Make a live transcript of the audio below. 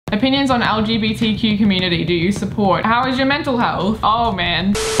Opinions on LGBTQ community, do you support? How is your mental health? Oh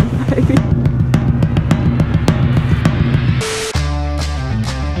man.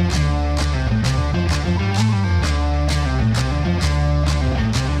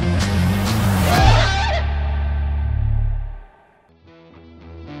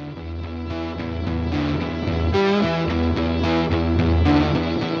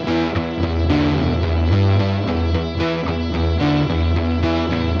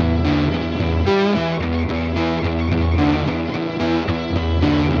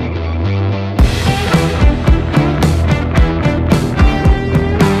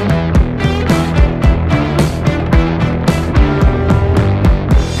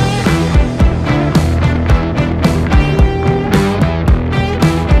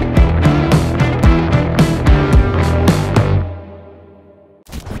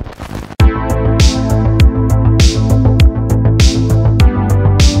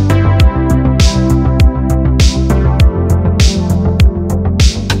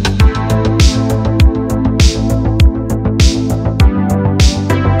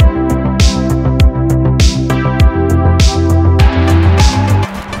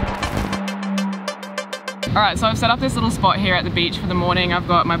 Alright, so I've set up this little spot here at the beach for the morning. I've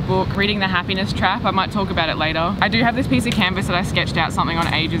got my book, Reading the Happiness Trap. I might talk about it later. I do have this piece of canvas that I sketched out something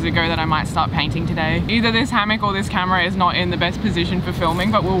on ages ago that I might start painting today. Either this hammock or this camera is not in the best position for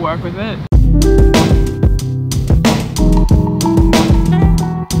filming, but we'll work with it.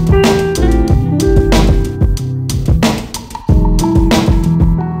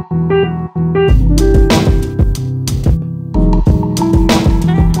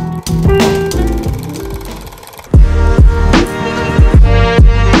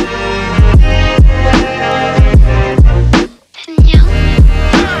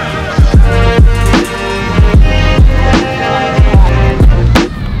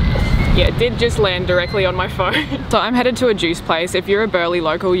 Did just land directly on my phone. So I'm headed to a juice place. If you're a Burleigh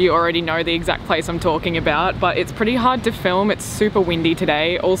local, you already know the exact place I'm talking about, but it's pretty hard to film. It's super windy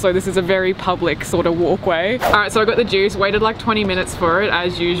today. Also, this is a very public sort of walkway. All right, so I got the juice, waited like 20 minutes for it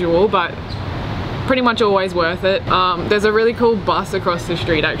as usual, but pretty much always worth it. There's a really cool bus across the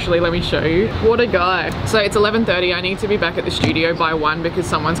street actually, let me show you. What a guy. So it's 11:30, I need to be back at the studio by 1 because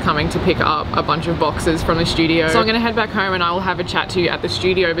someone's coming to pick up a bunch of boxes from the studio. So I'm gonna head back home and I will have a chat to you at the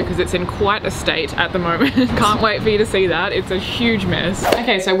studio because it's in quite a state at the moment. Can't wait for you to see that, it's a huge mess.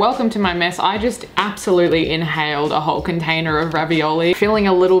 Okay, so welcome to my mess. I just absolutely inhaled a whole container of ravioli. Feeling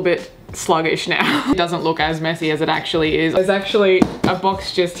a little bit sluggish now. It doesn't look as messy as it actually is. There's actually a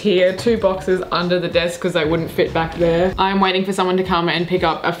box just here, 2 boxes under the desk because they wouldn't fit back there. I'm waiting for someone to come and pick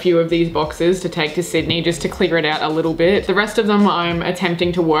up a few of these boxes to take to Sydney just to clear it out a little bit. The rest of them I'm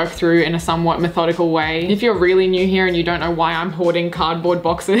attempting to work through in a somewhat methodical way. If you're really new here and you don't know why I'm hoarding cardboard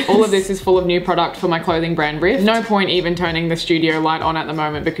boxes, all of this is full of new product for my clothing brand Rift. No point even turning the studio light on at the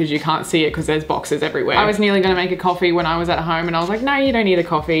moment because you can't see it because there's boxes everywhere. I was nearly gonna make a coffee when I was at home and I was like, no, you don't need a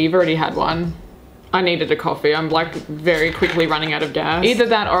coffee, you've already had one. I needed a coffee. I'm like very quickly running out of gas. Either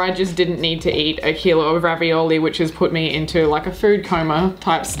that or I just didn't need to eat a kilo of ravioli, which has put me into like a food coma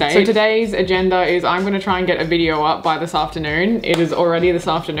type state. So today's agenda is I'm gonna try and get a video up by this afternoon. It is already this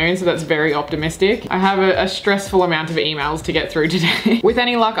afternoon, so that's very optimistic. I have a stressful amount of emails to get through today. With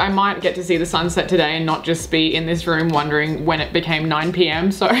any luck, I might get to see the sunset today and not just be in this room wondering when it became 9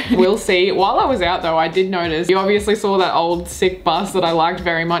 PM, so we'll see. While I was out though, I did notice, you obviously saw that old sick bus that I liked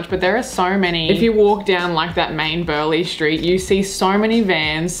very much, but there are so many. If you walk down like that main Burleigh street, you see so many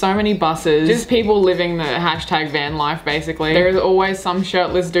vans, so many buses, just people living the hashtag van life basically. There is always some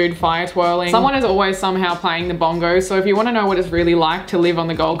shirtless dude fire twirling. Someone is always somehow playing the bongos, so if you want to know what it's really like to live on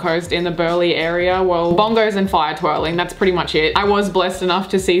the Gold Coast in the Burleigh area, well, bongos and fire twirling, that's pretty much it. I was blessed enough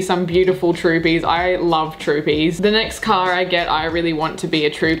to see some beautiful troopies. I love troopies. The next car I get, I really want to be a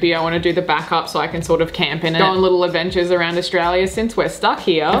troopie. I want to do the backup so I can sort of camp in it, go on little adventures around Australia. Since we're stuck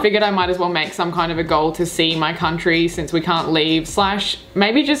here, I figured I might as well make some kind of a goal to see my country since we can't leave, slash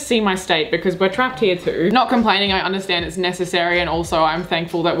maybe just see my state because we're trapped here too. Not complaining, I understand it's necessary, and also I'm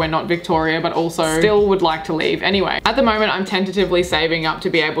thankful that we're not Victoria, but also still would like to leave. Anyway, at the moment I'm tentatively saving up to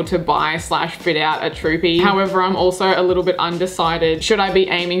be able to buy slash fit out a troopie. However, I'm also a little bit undecided. Should I be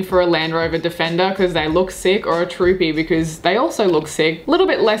aiming for a Land Rover Defender because they look sick, or a troopie because they also look sick? A little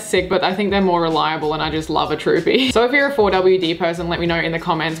bit less sick, but I think they're more reliable and I just love a troopie. So if you're a 4WD person, let me know in the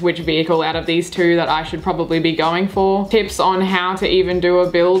comments which vehicle out of these two two that I should probably be going for. Tips on how to even do a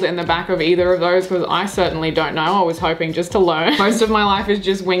build in the back of either of those, because I certainly don't know. I was hoping just to learn. Most of my life is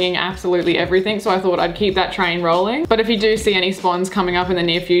just winging absolutely everything, so I thought I'd keep that train rolling. But if you do see any spawns coming up in the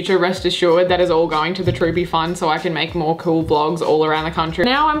near future, rest assured that is all going to the Troopy Fund so I can make more cool vlogs all around the country.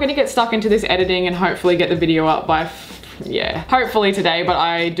 Now I'm gonna get stuck into this editing and hopefully get the video up by hopefully today, but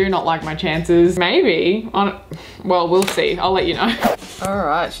I do not like my chances. Maybe well, we'll see. I'll let you know. All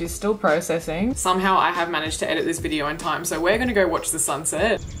right, she's still processing. Somehow I have managed to edit this video in time, so we're gonna go watch the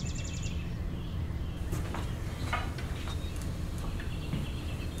sunset.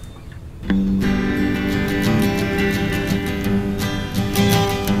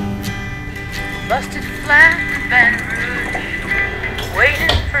 Busted flat in Baton Rouge,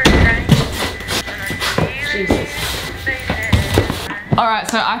 waiting for night. Jesus.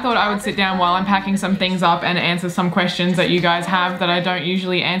 Alright, so I thought I would sit down while I'm packing some things up and answer some questions that you guys have that I don't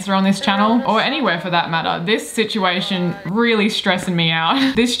usually answer on this channel, or anywhere for that matter. This situation really stressing me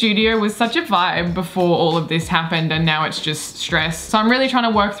out. This studio was such a vibe before all of this happened, and now it's just stress. So I'm really trying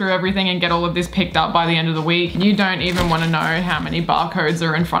to work through everything and get all of this picked up by the end of the week. You don't even want to know how many barcodes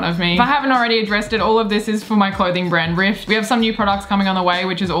are in front of me. If I haven't already addressed it, all of this is for my clothing brand Rift. We have some new products coming on the way,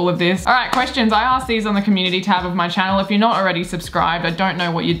 which is all of this. Alright, questions. I asked these on the community tab of my channel. If you're not already subscribed, I don't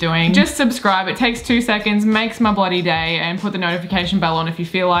know what you're doing. Just subscribe. It takes 2 seconds, makes my bloody day, and put the notification bell on if you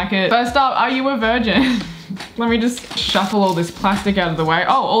feel like it. First up, are you a virgin? Let me just shuffle all this plastic out of the way.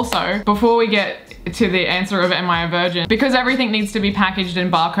 Oh, also, before we get to the answer of am I a virgin, because everything needs to be packaged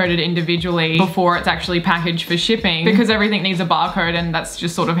and barcoded individually before it's actually packaged for shipping, because everything needs a barcode, and that's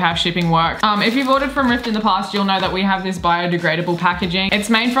just sort of how shipping works. If you've ordered from Rift in the past, you'll know that we have this biodegradable packaging. It's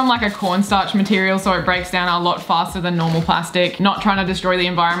made from like a cornstarch material, so it breaks down a lot faster than normal plastic, not trying to destroy the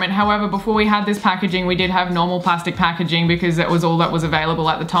environment. However, before we had this packaging, we did have normal plastic packaging because it was all that was available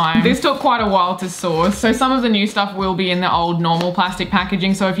at the time. This took quite a while to source, so some of the new stuff will be in the old normal plastic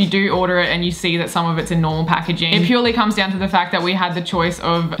packaging. So if you do order it and you see that some of it's in normal packaging, it purely comes down to the fact that we had the choice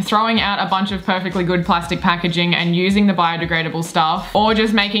of throwing out a bunch of perfectly good plastic packaging and using the biodegradable stuff, or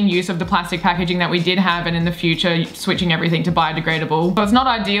just making use of the plastic packaging that we did have and in the future switching everything to biodegradable. So it's not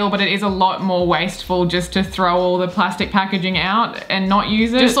ideal, but it is a lot more wasteful just to throw all the plastic packaging out and not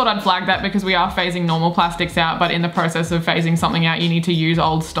use it. Just thought I'd flag that because we are phasing normal plastics out, but in the process of phasing something out, you need to use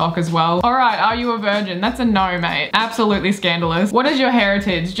old stock as well. All right, are you a virgin? That's a no, mate. Absolutely scandalous. What is your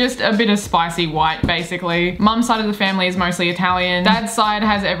heritage? Just a bit of spicy white, basically. Mum's side of the family is mostly Italian. Dad's side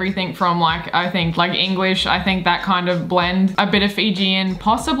has everything from like, I think like English, I think that kind of blend. A bit of Fijian,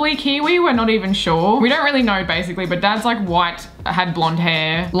 possibly Kiwi, we're not even sure. We don't really know basically, but Dad's like white, had blonde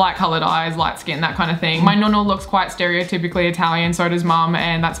hair, light colored eyes, light skin, that kind of thing. My nonno looks quite stereotypically Italian, so does Mum,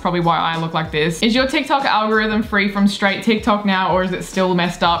 and that's probably why I look like this. Is your TikTok algorithm free from straight TikTok now, or is it still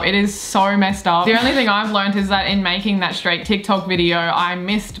messed up? It is so messed up. The only thing I've learned is that in making that straight TikTok video, I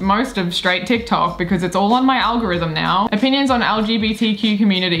missed most of straight TikTok because it's all on my algorithm now. Opinions on LGBTQ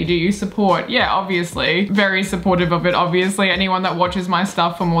community, do you support? Yeah, obviously. Very supportive of it, obviously. Anyone that watches my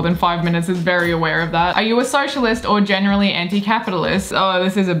stuff for more than 5 minutes is very aware of that. Are you a socialist or generally anti-capitalist? Oh,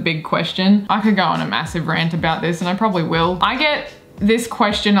 this is a big question. I could go on a massive rant about this, and I probably will. I get this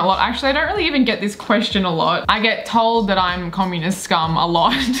question a lot. Actually, I don't really even get this question a lot. I get told that I'm communist scum a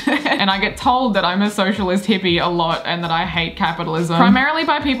lot and I get told that I'm a socialist hippie a lot and that I hate capitalism. Primarily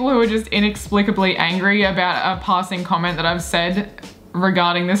by people who are just inexplicably angry about a passing comment that I've said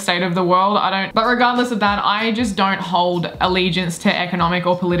regarding the state of the world. But regardless of that, I just don't hold allegiance to economic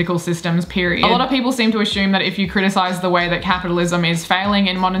or political systems, period. A lot of people seem to assume that if you criticize the way that capitalism is failing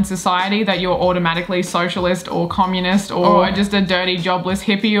in modern society, that you're automatically socialist or communist or just a dirty jobless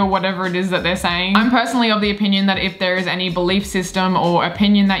hippie or whatever it is that they're saying. I'm personally of the opinion that if there is any belief system or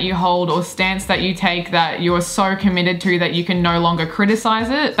opinion that you hold or stance that you take that you're so committed to that you can no longer criticize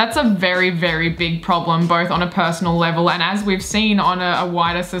it, that's a very, very big problem, both on a personal level and as we've seen on a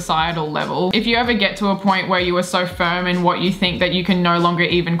wider societal level. If you ever get to a point where you are so firm in what you think that you can no longer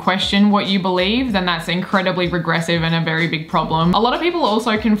even question what you believe, then that's incredibly regressive and a very big problem. A lot of people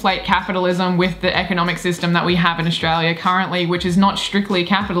also conflate capitalism with the economic system that we have in Australia currently, which is not strictly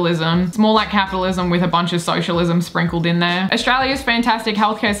capitalism. It's more like capitalism with a bunch of socialism sprinkled in there. Australia's fantastic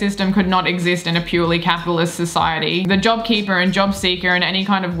healthcare system could not exist in a purely capitalist society. The JobKeeper and JobSeeker and any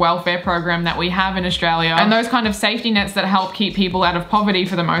kind of welfare program that we have in Australia and those kind of safety nets that help keep people out of poverty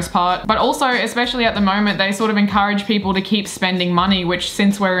for the most part. But also, especially at the moment, they sort of encourage people to keep spending money, which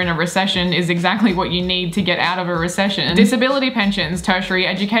since we're in a recession is exactly what you need to get out of a recession. Disability pensions, tertiary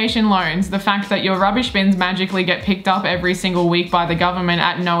education loans, the fact that your rubbish bins magically get picked up every single week by the government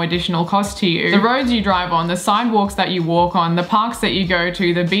at no additional cost to you, the roads you drive on, the sidewalks that you walk on, the parks that you go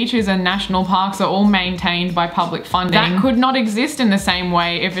to, the beaches and national parks are all maintained by public funding. That could not exist in the same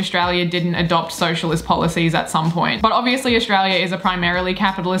way if Australia didn't adopt socialist policies at some point. But obviously Australia is a primarily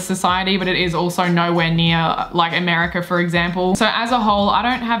capitalist society, but it is also nowhere near like America, for example. So as a whole, I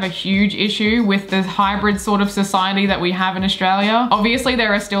don't have a huge issue with the hybrid sort of society that we have in Australia. Obviously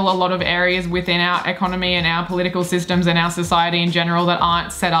there are still a lot of areas within our economy and our political systems and our society in general that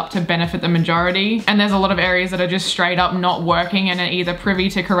aren't set up to benefit the majority. And there's a lot of areas that are just straight up not working and are either privy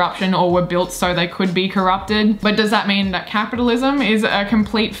to corruption or were built so they could be corrupted. But does that mean that capitalism is a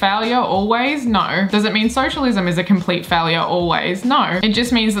complete failure always? No. Does it mean socialism is a complete failure always? No. It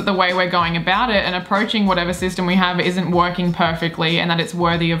just means that the way we're going about it and approaching whatever system we have isn't working perfectly and that it's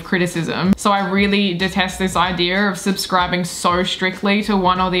worthy of criticism. So I really detest this idea of subscribing so strictly to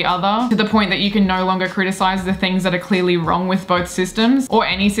one or the other, to the point that you can no longer criticize the things that are clearly wrong with both systems, or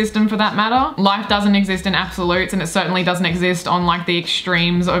any system for that matter. Life doesn't exist in absolutes, and it certainly doesn't exist on like the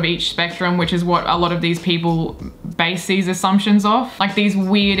extremes of each spectrum, which is what a lot of these people base these assumptions off. Like these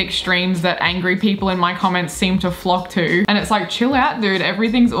weird extremes that angry people in my comments seem to flock to. And it's like, chill out, dude,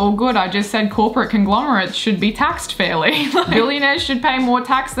 everything's all good. I just said corporate conglomerates should be taxed fairly. Billionaires should pay more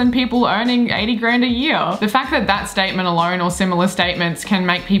tax than people earning 80 grand a year. The fact that that statement alone or similar statements can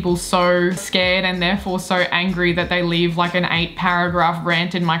make people so scared and therefore so angry that they leave like an 8-paragraph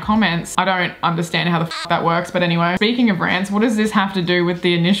rant in my comments, I don't understand how the f that works. But anyway, speaking of rants, what does this have to do with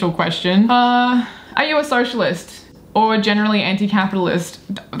the initial question? Are you a socialist? Or generally anti-capitalist?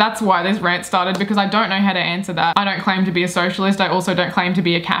 That's why this rant started, because I don't know how to answer that. I don't claim to be a socialist. I also don't claim to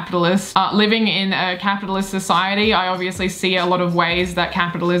be a capitalist. Living in a capitalist society, I obviously see a lot of ways that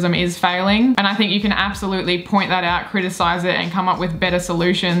capitalism is failing. And I think you can absolutely point that out, criticize it, and come up with better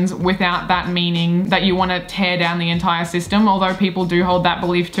solutions without that meaning that you want to tear down the entire system, although people do hold that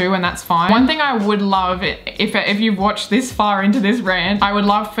belief too, and that's fine. One thing I would love, if you've watched this far into this rant, I would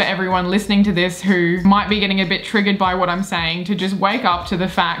love for everyone listening to this who might be getting a bit triggered by what I'm saying to just wake up to the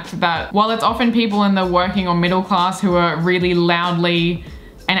fact that while it's often people in the working or middle class who are really loudly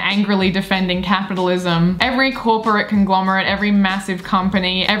and angrily defending capitalism, every corporate conglomerate, every massive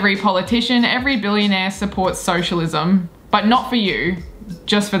company, every politician, every billionaire supports socialism, but not for you.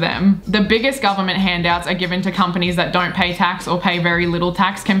 Just for them. The biggest government handouts are given to companies that don't pay tax or pay very little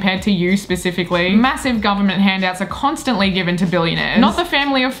tax compared to you specifically. Massive government handouts are constantly given to billionaires. Not the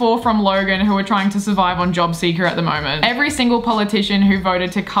family of 4 from Logan who are trying to survive on JobSeeker at the moment. Every single politician who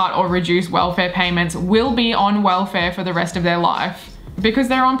voted to cut or reduce welfare payments will be on welfare for the rest of their life, because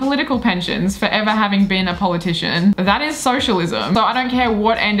they're on political pensions for ever having been a politician. That is socialism. So I don't care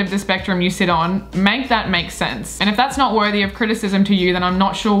what end of the spectrum you sit on, make that make sense. And if that's not worthy of criticism to you, then I'm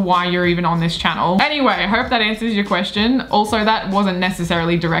not sure why you're even on this channel. Anyway, I hope that answers your question. Also, that wasn't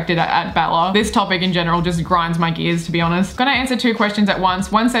necessarily directed at Bella. This topic in general just grinds my gears, to be honest. I'm gonna answer 2 questions at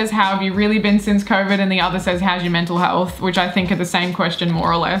once. One says, how have you really been since COVID? And the other says, how's your mental health? Which I think are the same question,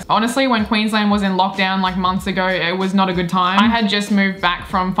 more or less. Honestly, when Queensland was in lockdown like months ago, it was not a good time. I had just moved back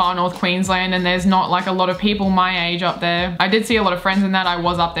from far north Queensland and there's not like a lot of people my age up there. I did see a lot of friends in that. I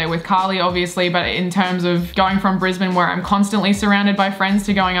was up there with Carly obviously, but in terms of going from Brisbane where I'm constantly surrounded by friends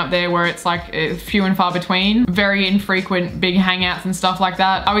to going up there where it's like few and far between, very infrequent big hangouts and stuff like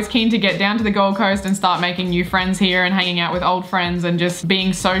that. I was keen to get down to the Gold Coast and start making new friends here and hanging out with old friends and just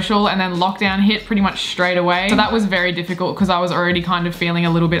being social, and then lockdown hit pretty much straight away. So that was very difficult because I was already kind of feeling a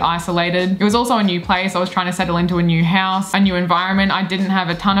little bit isolated. It was also a new place. I was trying to settle into a new house, a new environment. I didn't have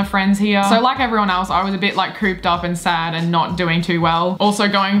a ton of friends here. So like everyone else, I was a bit like cooped up and sad and not doing too well. Also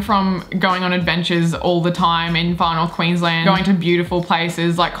going on adventures all the time in far north Queensland, going to beautiful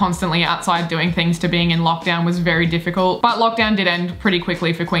places, like constantly outside doing things, to being in lockdown was very difficult. But lockdown did end pretty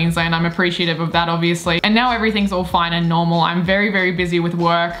quickly for Queensland. I'm appreciative of that, obviously. And now everything's all fine and normal. I'm very, very busy with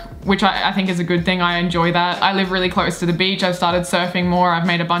work, which I think is a good thing. I enjoy that. I live really close to the beach. I've started surfing more. I've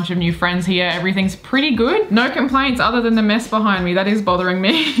made a bunch of new friends here. Everything's pretty good. No complaints other than the mess behind me. That is bothering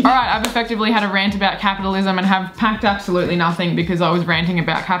me. All right, I've effectively had a rant about capitalism and have packed absolutely nothing because I was ranting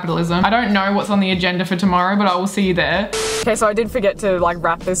about capitalism. I don't know what's on the agenda for tomorrow, but I will see you there. Okay, so I did forget to like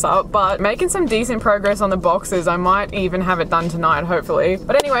wrap this up, but making some decent progress on the boxes. I might even have it done tonight, hopefully.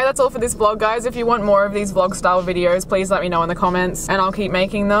 But anyway, that's all for this vlog, guys. If you want more of these vlog style videos, please let me know in the comments and I'll keep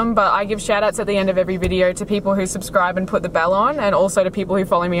making them. them, but I give shout outs at the end of every video to people who subscribe and put the bell on, and also to people who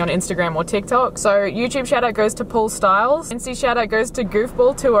follow me on Instagram or TikTok. So YouTube shout out goes to Paul Styles, Insta shout out goes to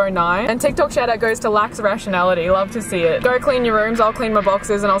Goofball209, and TikTok shout out goes to Lax Rationality. Love to see it. Go clean your rooms, I'll clean my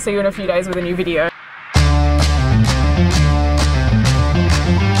boxes, and I'll see you in a few days with a new video.